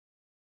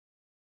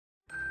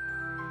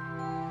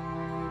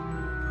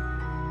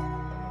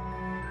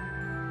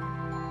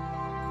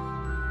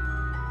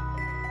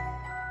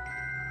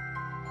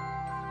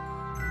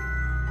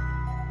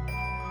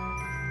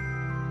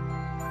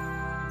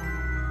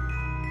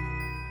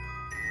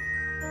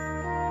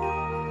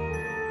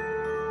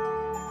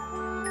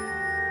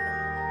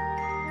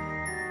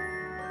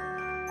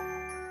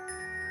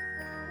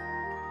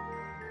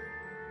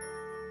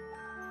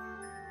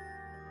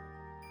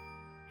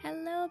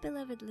Hello,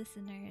 beloved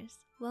listeners.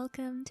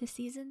 Welcome to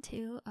Season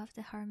 2 of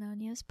the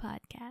Harmonious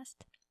Podcast.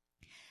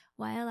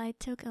 While I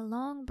took a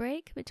long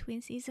break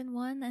between Season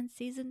 1 and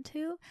Season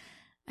 2,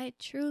 I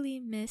truly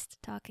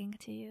missed talking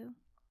to you.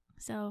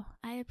 So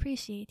I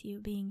appreciate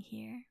you being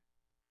here.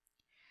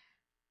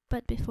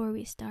 But before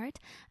we start,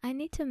 I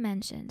need to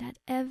mention that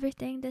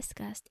everything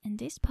discussed in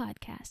this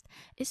podcast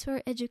is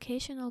for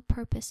educational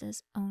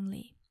purposes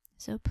only.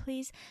 So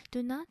please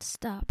do not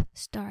stop,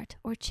 start,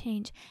 or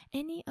change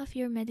any of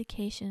your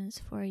medications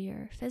for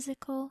your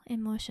physical,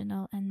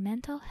 emotional, and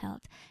mental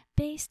health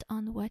based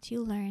on what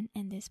you learn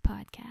in this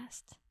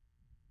podcast.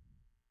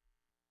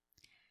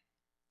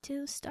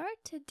 To start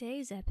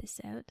today's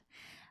episode,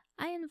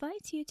 I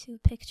invite you to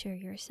picture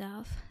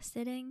yourself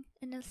sitting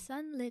in a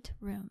sunlit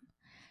room,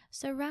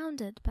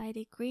 surrounded by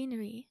the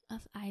greenery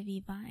of ivy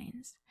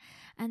vines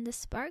and the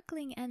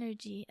sparkling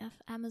energy of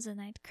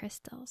Amazonite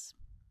crystals.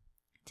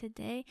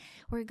 Today,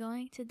 we're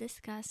going to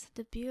discuss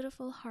the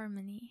beautiful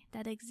harmony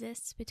that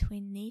exists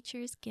between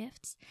nature's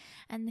gifts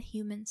and the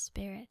human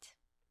spirit.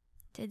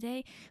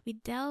 Today, we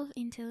delve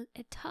into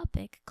a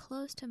topic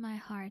close to my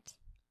heart,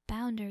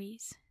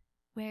 boundaries,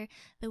 where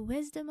the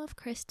wisdom of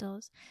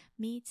crystals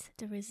meets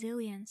the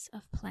resilience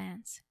of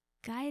plants,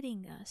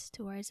 guiding us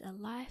towards a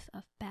life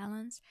of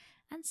balance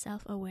and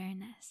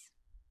self-awareness.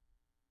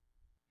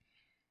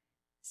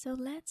 So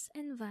let's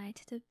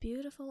invite the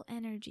beautiful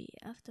energy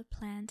of the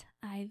plant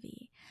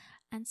ivy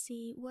and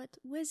see what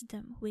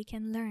wisdom we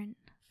can learn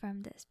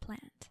from this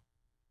plant.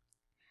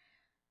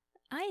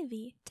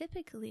 Ivy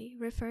typically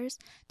refers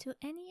to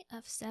any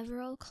of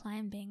several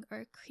climbing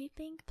or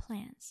creeping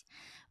plants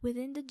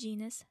within the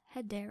genus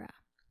Hedera.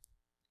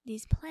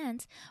 These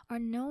plants are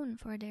known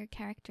for their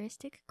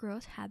characteristic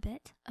growth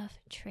habit of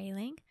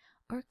trailing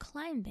or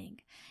climbing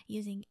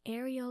using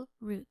aerial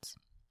roots,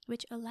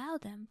 which allow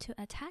them to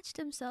attach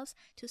themselves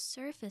to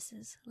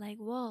surfaces like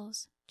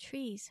walls,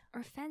 trees,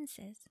 or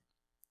fences.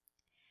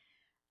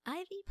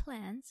 Ivy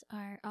plants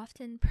are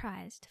often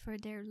prized for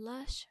their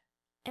lush,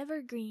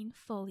 evergreen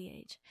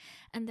foliage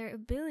and their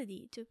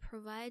ability to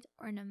provide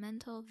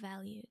ornamental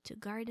value to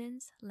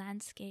gardens,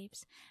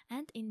 landscapes,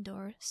 and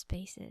indoor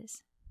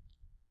spaces.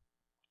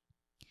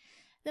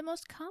 The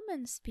most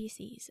common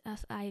species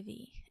of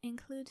ivy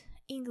include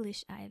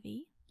English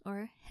ivy,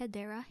 or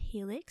Hedera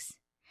helix,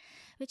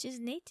 which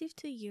is native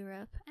to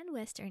Europe and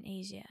Western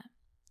Asia.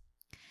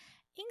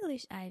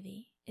 English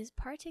ivy is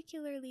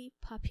particularly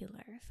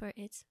popular for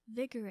its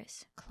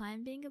vigorous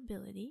climbing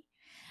ability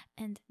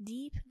and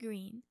deep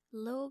green,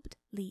 lobed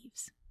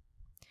leaves.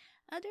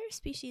 Other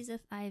species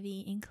of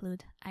ivy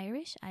include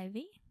Irish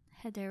ivy,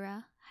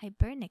 Hedera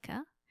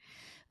hibernica,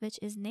 which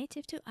is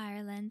native to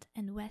Ireland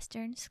and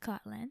Western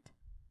Scotland,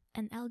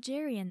 and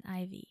Algerian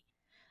ivy,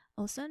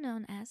 also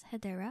known as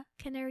Hedera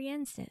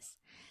canariensis,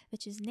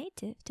 which is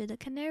native to the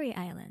Canary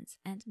Islands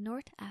and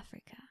North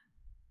Africa.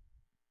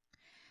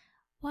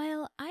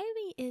 While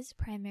ivy is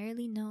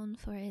primarily known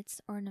for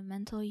its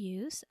ornamental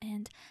use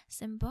and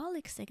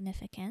symbolic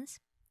significance,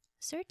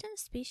 certain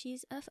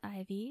species of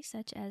ivy,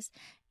 such as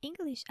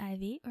English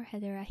ivy or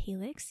Hedera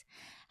helix,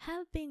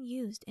 have been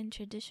used in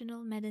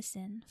traditional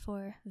medicine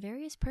for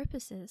various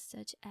purposes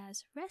such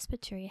as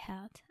respiratory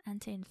health,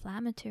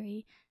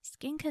 anti-inflammatory,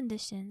 skin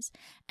conditions,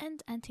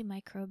 and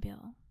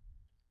antimicrobial.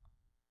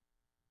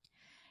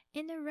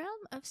 In the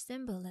realm of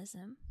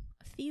symbolism,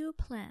 few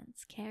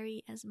plants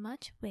carry as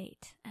much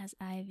weight as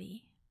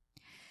ivy.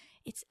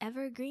 Its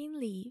evergreen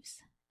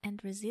leaves and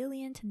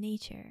resilient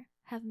nature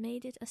have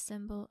made it a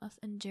symbol of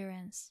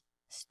endurance,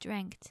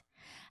 strength,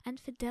 and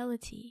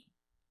fidelity.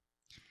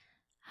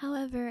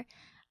 However,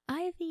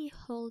 ivy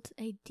holds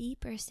a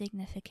deeper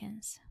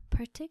significance,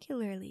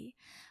 particularly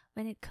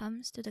when it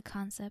comes to the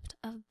concept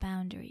of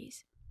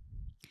boundaries.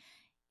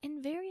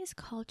 In various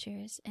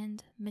cultures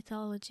and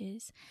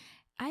mythologies,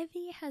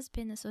 ivy has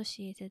been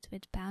associated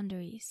with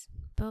boundaries,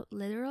 both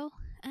literal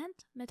and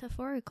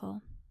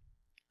metaphorical.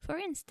 For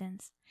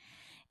instance,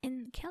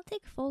 in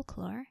Celtic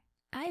folklore,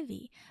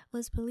 ivy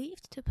was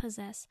believed to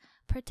possess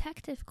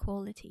protective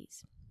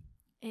qualities.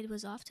 It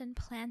was often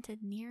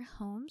planted near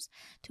homes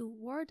to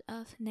ward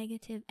off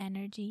negative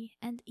energy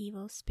and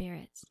evil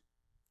spirits.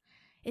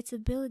 Its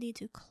ability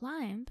to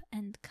climb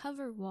and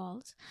cover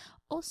walls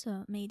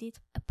also made it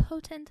a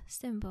potent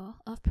symbol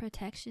of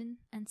protection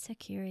and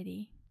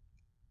security.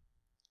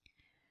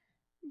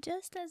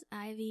 Just as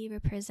ivy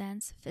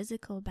represents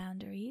physical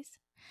boundaries,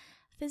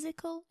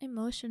 physical,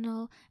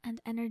 emotional, and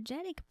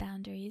energetic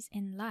boundaries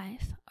in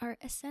life are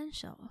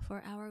essential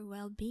for our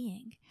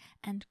well-being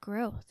and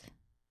growth.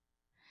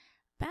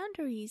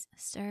 Boundaries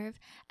serve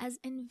as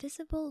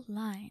invisible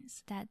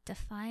lines that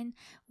define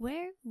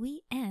where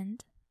we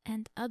end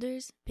and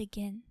others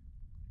begin.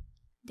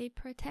 They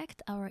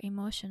protect our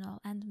emotional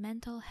and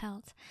mental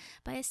health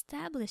by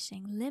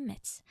establishing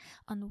limits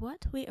on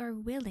what we are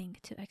willing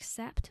to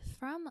accept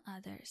from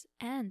others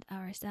and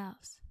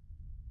ourselves.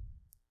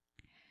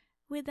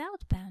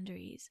 Without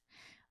boundaries,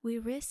 we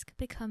risk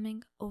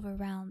becoming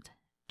overwhelmed,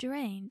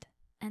 drained,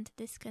 and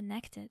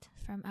disconnected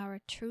from our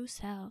true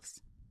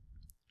selves.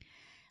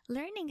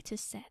 Learning to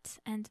set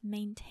and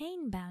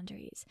maintain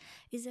boundaries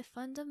is a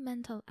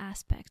fundamental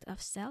aspect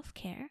of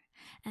self-care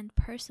and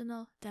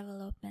personal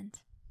development.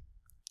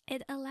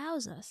 It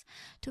allows us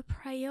to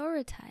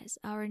prioritize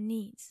our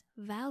needs,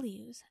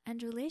 values,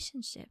 and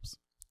relationships,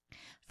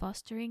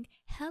 fostering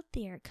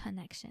healthier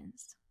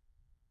connections.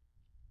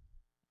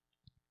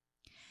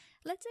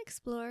 Let's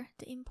explore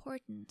the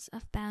importance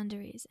of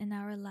boundaries in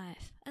our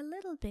life a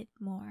little bit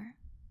more.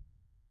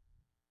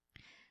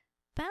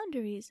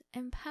 Boundaries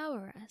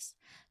empower us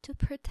to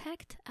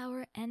protect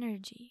our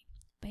energy.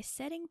 By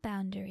setting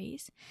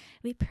boundaries,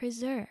 we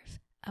preserve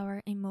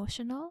our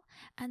emotional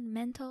and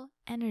mental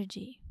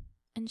energy,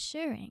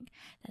 ensuring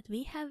that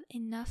we have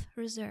enough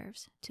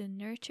reserves to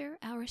nurture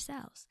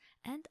ourselves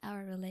and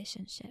our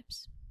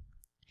relationships.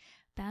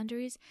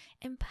 Boundaries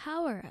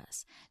empower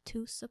us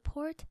to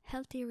support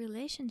healthy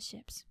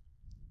relationships.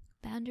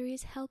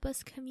 Boundaries help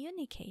us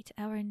communicate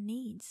our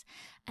needs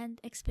and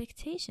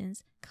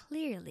expectations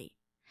clearly,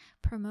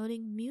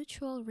 promoting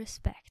mutual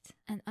respect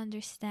and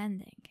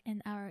understanding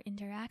in our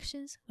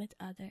interactions with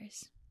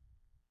others.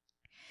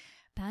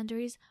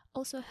 Boundaries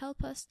also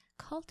help us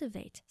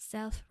cultivate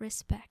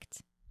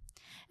self-respect.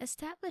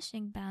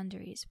 Establishing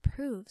boundaries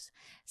proves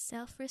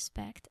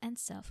self-respect and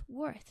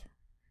self-worth.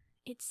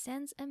 It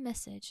sends a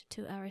message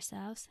to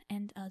ourselves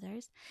and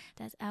others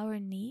that our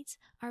needs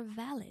are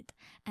valid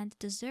and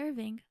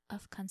deserving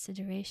of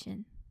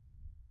consideration.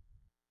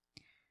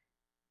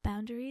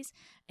 Boundaries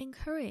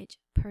encourage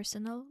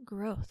personal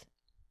growth.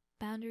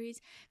 Boundaries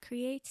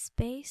create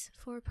space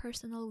for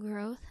personal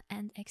growth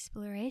and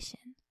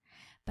exploration.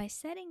 By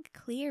setting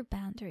clear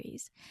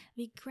boundaries,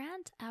 we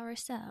grant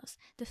ourselves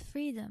the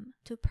freedom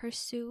to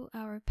pursue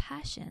our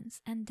passions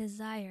and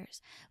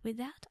desires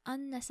without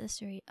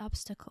unnecessary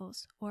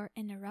obstacles or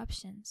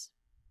interruptions.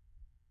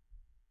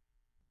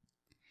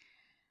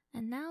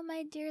 And now,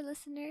 my dear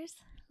listeners,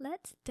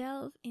 let's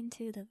delve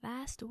into the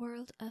vast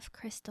world of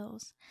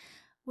crystals,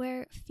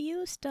 where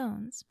few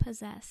stones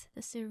possess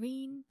the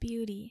serene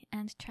beauty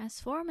and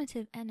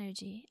transformative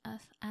energy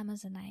of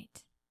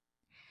amazonite.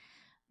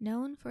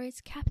 Known for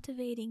its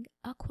captivating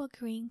aqua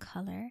green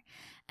color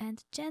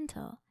and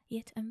gentle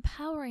yet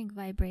empowering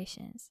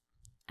vibrations,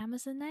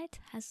 amazonite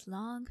has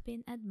long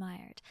been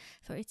admired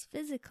for its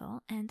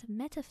physical and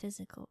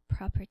metaphysical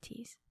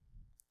properties.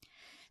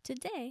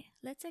 Today,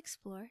 let's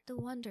explore the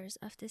wonders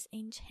of this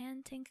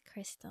enchanting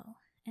crystal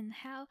and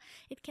how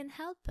it can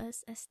help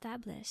us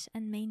establish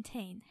and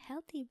maintain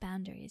healthy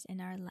boundaries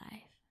in our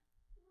life.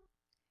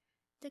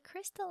 The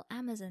crystal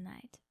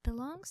amazonite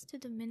belongs to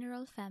the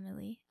mineral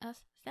family of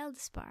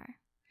feldspar.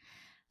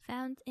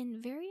 Found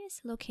in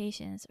various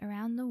locations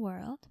around the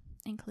world,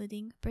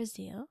 including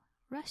Brazil,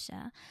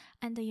 Russia,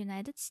 and the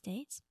United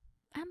States,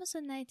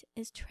 amazonite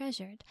is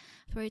treasured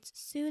for its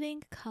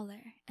soothing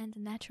color and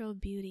natural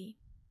beauty.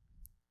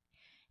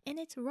 In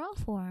its raw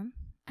form,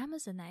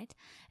 amazonite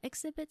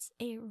exhibits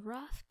a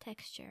rough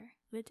texture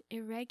with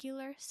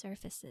irregular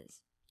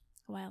surfaces,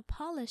 while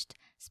polished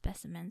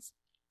specimens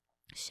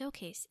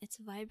showcase its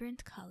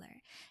vibrant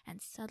color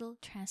and subtle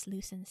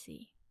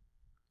translucency.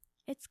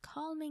 Its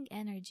calming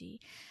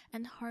energy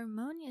and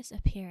harmonious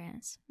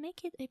appearance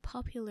make it a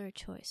popular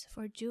choice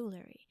for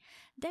jewelry,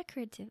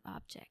 decorative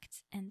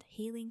objects, and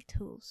healing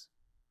tools.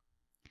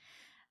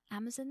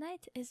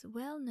 Amazonite is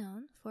well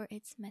known for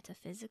its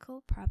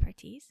metaphysical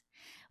properties,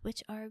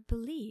 which are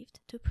believed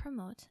to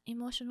promote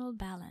emotional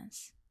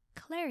balance,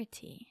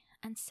 clarity,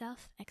 and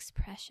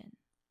self-expression.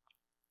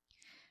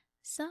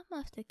 Some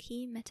of the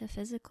key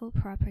metaphysical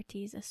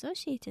properties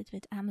associated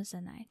with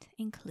amazonite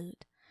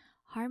include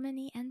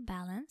harmony and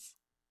balance,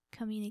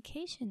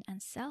 communication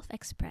and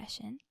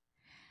self-expression,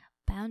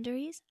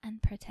 boundaries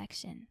and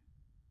protection.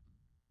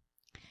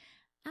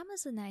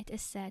 Amazonite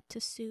is said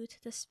to soothe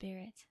the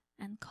spirit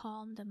and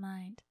calm the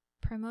mind,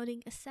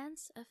 promoting a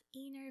sense of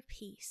inner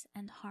peace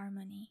and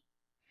harmony.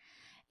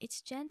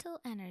 Its gentle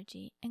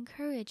energy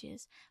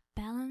encourages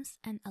balance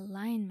and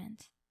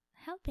alignment,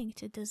 helping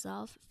to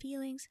dissolve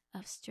feelings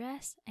of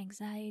stress,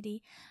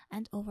 anxiety,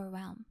 and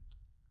overwhelm.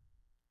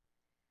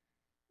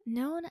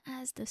 Known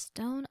as the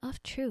Stone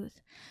of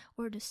Truth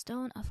or the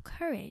Stone of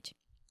Courage,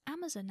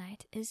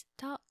 amazonite is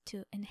thought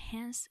to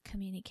enhance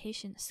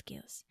communication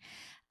skills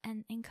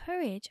and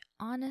encourage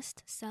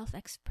honest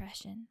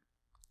self-expression.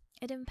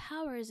 It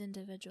empowers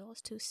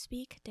individuals to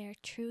speak their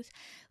truth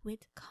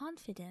with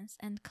confidence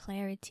and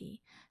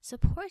clarity,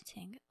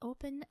 supporting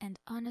open and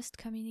honest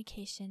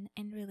communication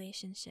in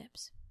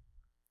relationships.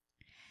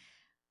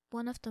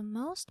 One of the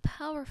most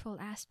powerful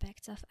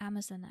aspects of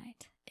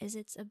amazonite is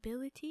its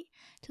ability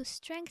to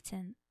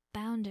strengthen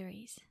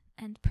boundaries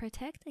and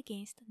protect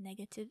against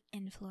negative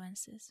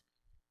influences.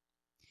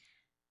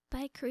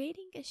 By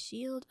creating a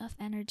shield of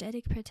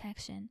energetic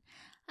protection,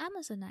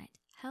 amazonite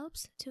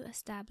helps to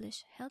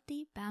establish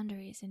healthy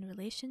boundaries in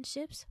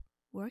relationships,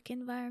 work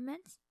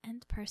environments,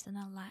 and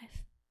personal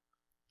life.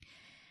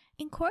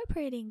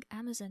 Incorporating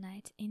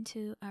amazonite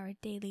into our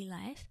daily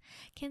life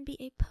can be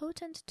a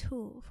potent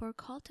tool for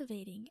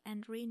cultivating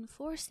and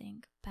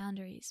reinforcing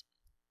boundaries.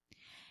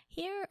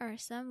 Here are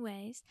some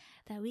ways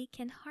that we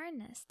can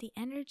harness the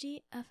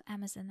energy of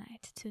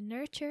Amazonite to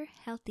nurture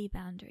healthy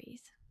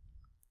boundaries.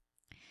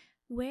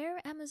 Wear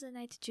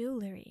Amazonite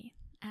jewelry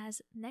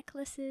as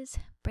necklaces,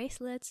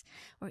 bracelets,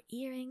 or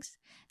earrings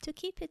to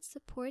keep its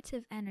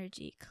supportive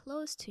energy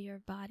close to your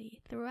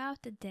body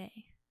throughout the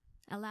day.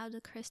 Allow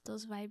the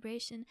crystal's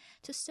vibration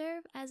to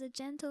serve as a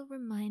gentle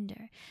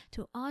reminder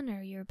to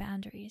honor your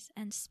boundaries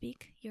and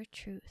speak your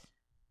truth.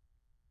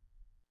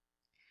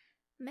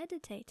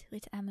 Meditate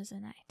with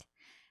Amazonite.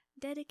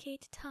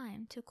 Dedicate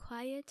time to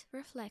quiet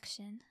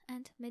reflection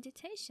and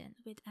meditation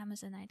with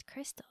Amazonite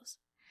crystals.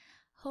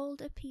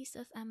 Hold a piece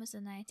of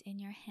Amazonite in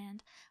your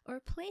hand or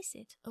place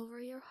it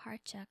over your heart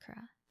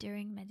chakra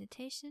during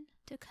meditation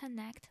to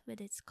connect with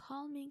its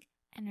calming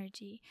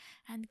energy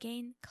and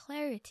gain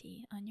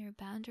clarity on your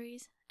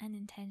boundaries and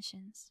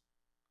intentions.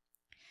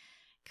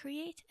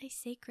 Create a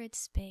sacred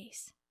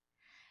space.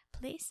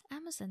 Place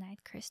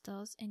Amazonite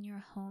crystals in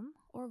your home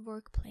or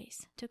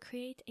workplace to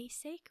create a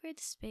sacred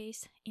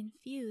space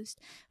infused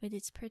with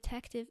its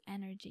protective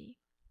energy.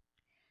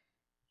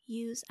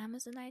 Use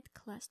Amazonite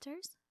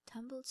clusters,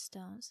 tumbled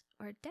stones,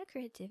 or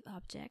decorative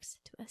objects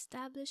to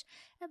establish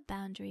a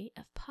boundary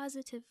of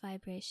positive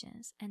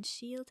vibrations and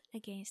shield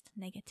against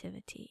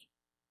negativity.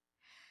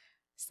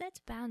 Set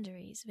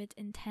boundaries with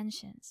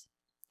intentions.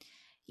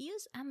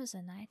 Use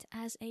Amazonite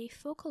as a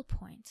focal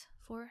point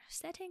for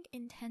setting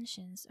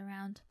intentions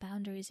around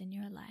boundaries in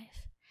your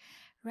life.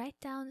 Write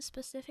down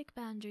specific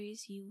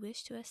boundaries you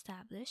wish to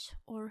establish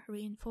or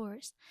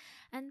reinforce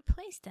and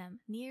place them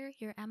near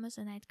your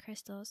Amazonite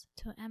crystals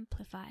to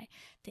amplify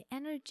the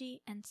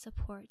energy and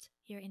support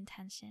your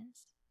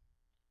intentions.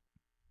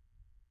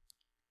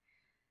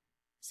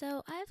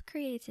 So I've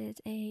created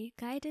a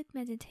guided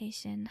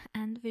meditation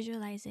and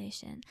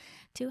visualization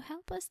to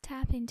help us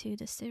tap into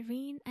the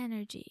serene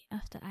energy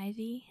of the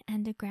ivy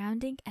and the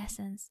grounding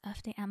essence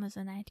of the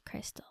Amazonite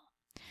crystal.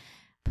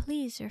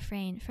 Please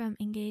refrain from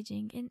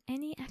engaging in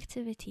any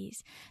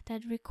activities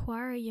that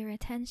require your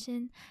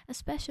attention,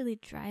 especially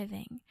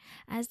driving,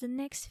 as the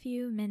next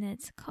few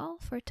minutes call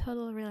for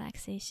total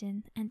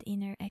relaxation and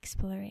inner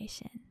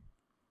exploration.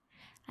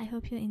 I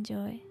hope you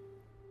enjoy.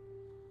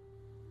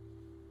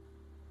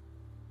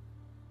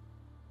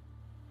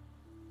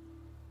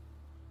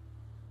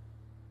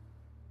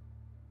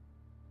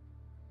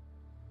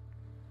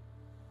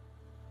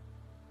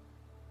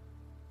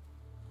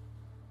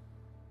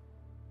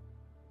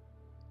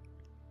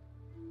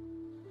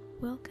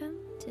 Welcome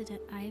to the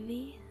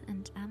Ivy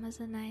and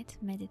Amazonite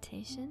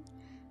meditation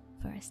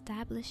for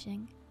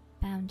establishing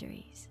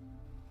boundaries.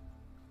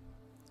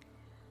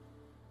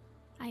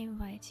 I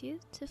invite you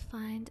to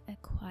find a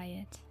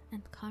quiet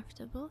and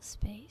comfortable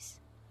space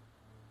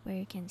where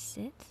you can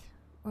sit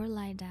or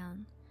lie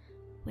down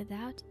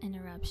without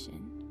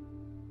interruption.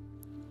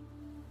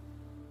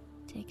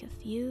 Take a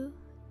few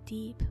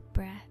deep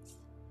breaths,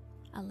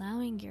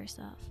 allowing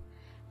yourself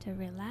to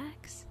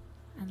relax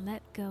and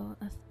let go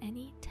of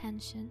any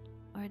tension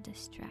or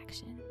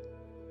distraction.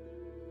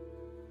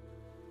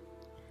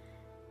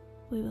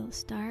 We will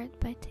start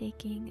by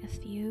taking a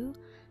few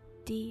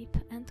deep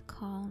and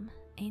calm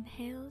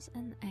inhales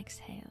and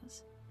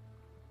exhales.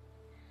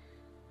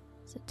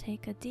 So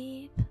take a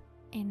deep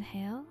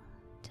inhale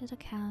to the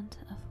count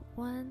of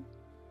 1,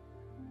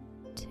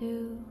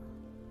 2,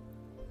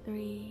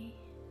 3,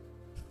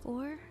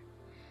 4.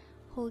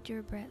 Hold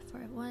your breath for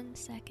 1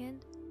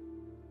 second,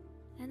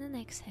 and then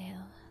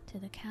exhale to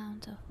the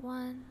count of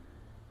 1,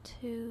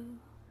 2,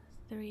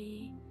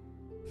 3,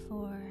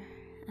 4,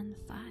 and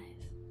 5.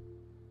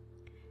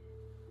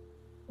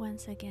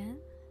 Once again,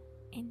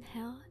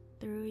 inhale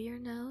through your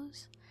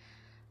nose.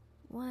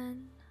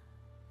 1,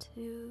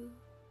 2,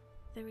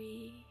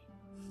 3,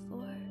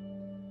 4.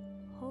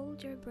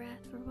 Hold your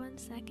breath for 1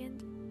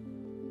 second,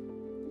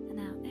 and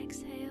now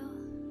exhale.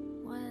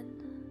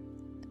 1,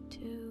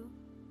 2,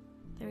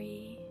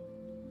 3,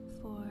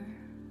 4,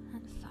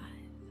 and 5.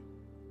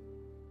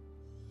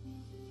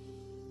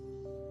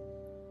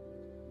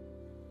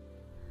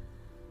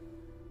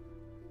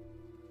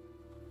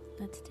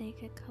 Let's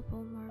take a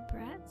couple more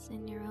breaths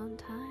in your own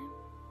time.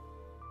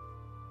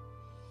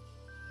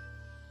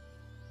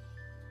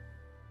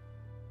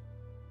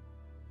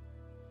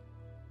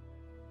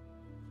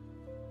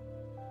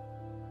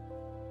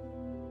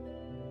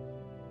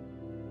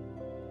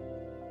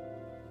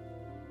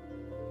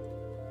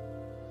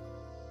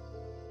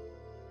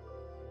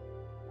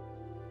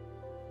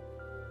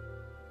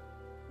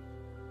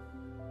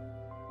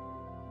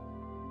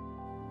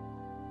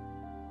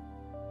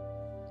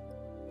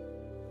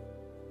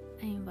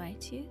 I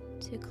invite you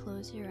to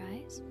close your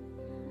eyes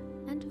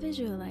and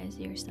visualize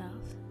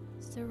yourself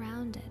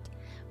surrounded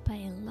by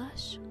a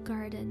lush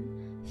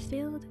garden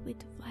filled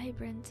with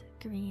vibrant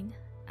green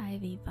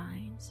ivy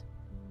vines.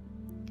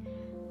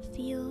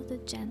 Feel the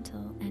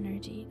gentle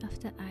energy of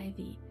the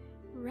ivy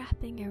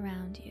wrapping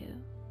around you,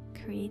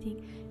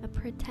 creating a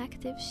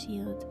protective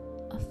shield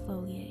of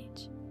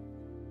foliage.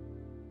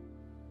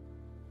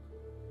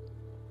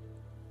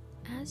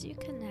 As you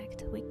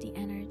connect with the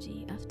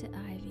energy of the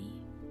ivy,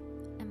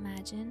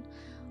 imagine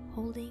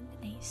holding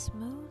a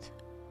smooth,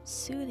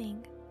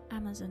 soothing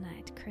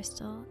Amazonite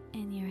crystal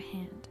in your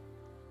hand.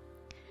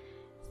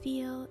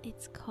 Feel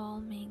its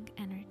calming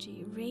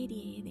energy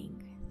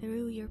radiating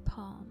through your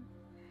palm,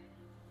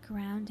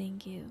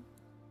 grounding you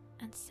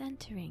and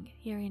centering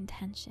your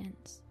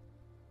intentions.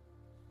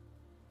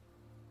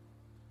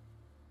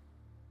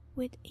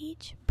 With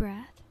each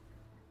breath,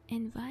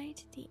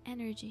 invite the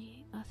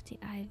energy of the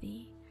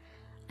ivy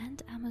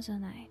and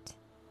Amazonite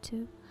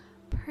to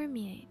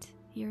permeate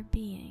your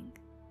being.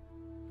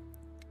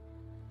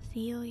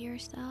 Feel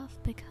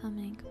yourself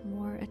becoming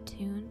more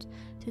attuned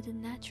to the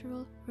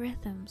natural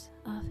rhythms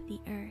of the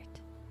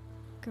earth,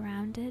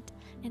 grounded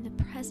in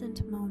the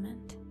present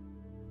moment.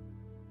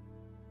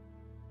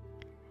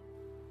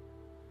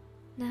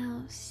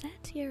 Now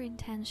set your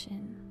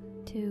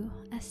intention to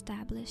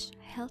establish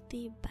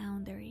healthy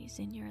boundaries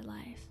in your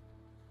life.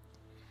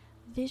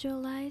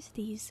 Visualize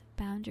these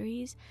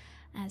boundaries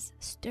as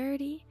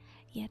sturdy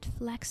yet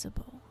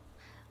flexible,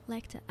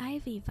 like the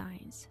ivy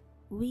vines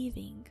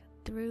weaving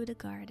through the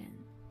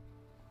garden.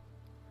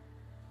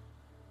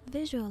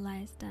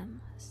 Visualize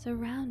them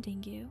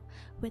surrounding you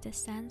with a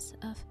sense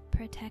of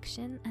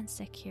protection and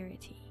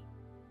security.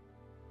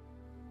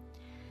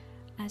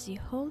 As you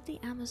hold the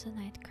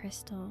Amazonite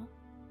crystal,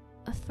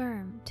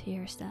 affirm to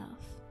yourself,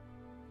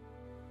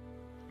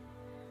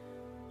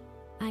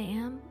 I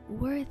am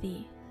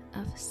worthy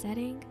of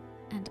setting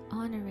and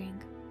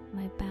honoring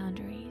my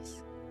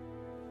boundaries.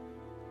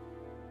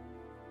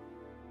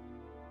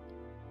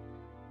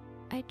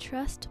 I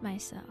trust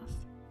myself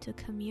to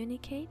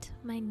communicate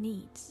my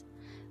needs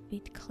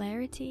with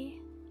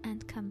clarity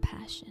and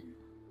compassion.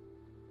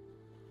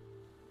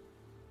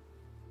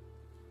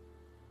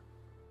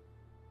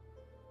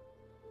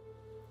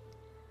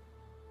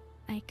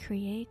 I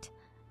create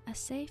a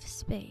safe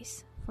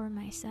space for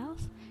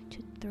myself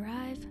to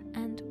thrive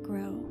and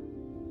grow.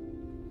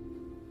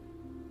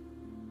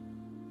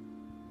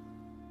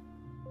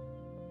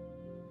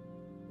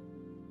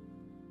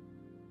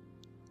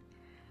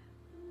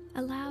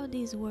 Allow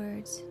these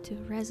words to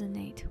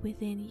resonate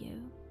within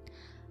you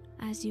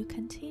as you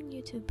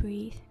continue to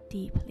breathe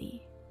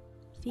deeply,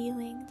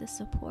 feeling the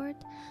support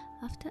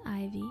of the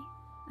ivy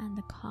and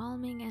the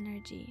calming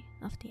energy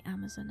of the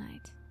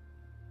Amazonite.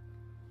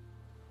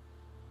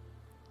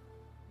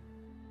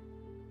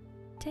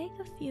 Take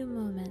a few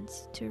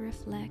moments to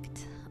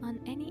reflect on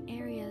any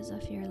areas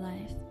of your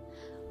life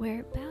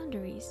where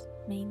boundaries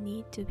may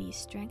need to be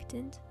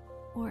strengthened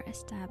or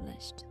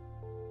established.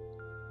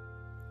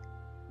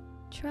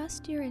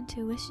 Trust your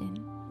intuition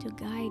to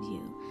guide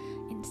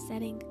you in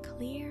setting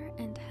clear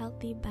and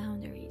healthy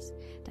boundaries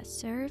that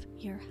serve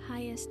your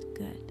highest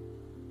good.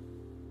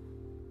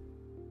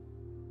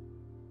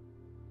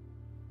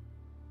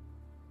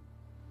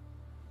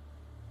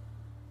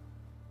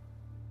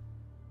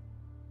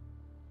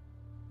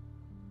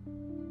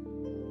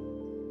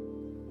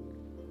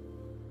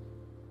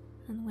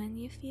 And when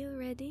you feel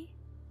ready,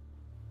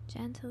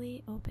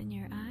 gently open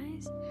your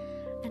eyes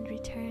and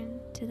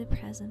return to the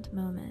present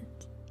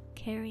moment,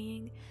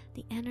 carrying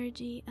the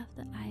energy of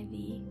the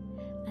ivy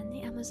and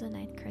the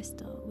Amazonite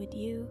crystal with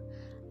you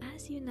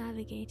as you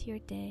navigate your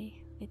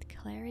day with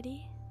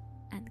clarity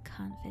and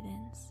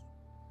confidence.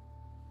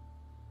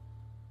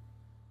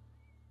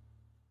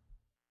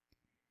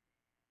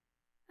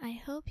 I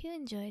hope you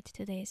enjoyed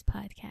today's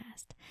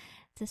podcast.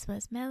 This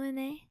was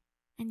Melanie,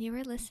 and you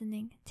were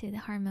listening to the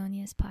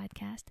Harmonious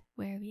Podcast,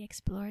 where we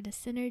explore the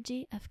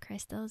synergy of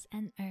crystals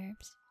and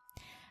herbs.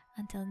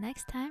 Until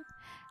next time,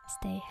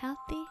 stay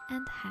healthy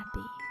and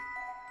happy.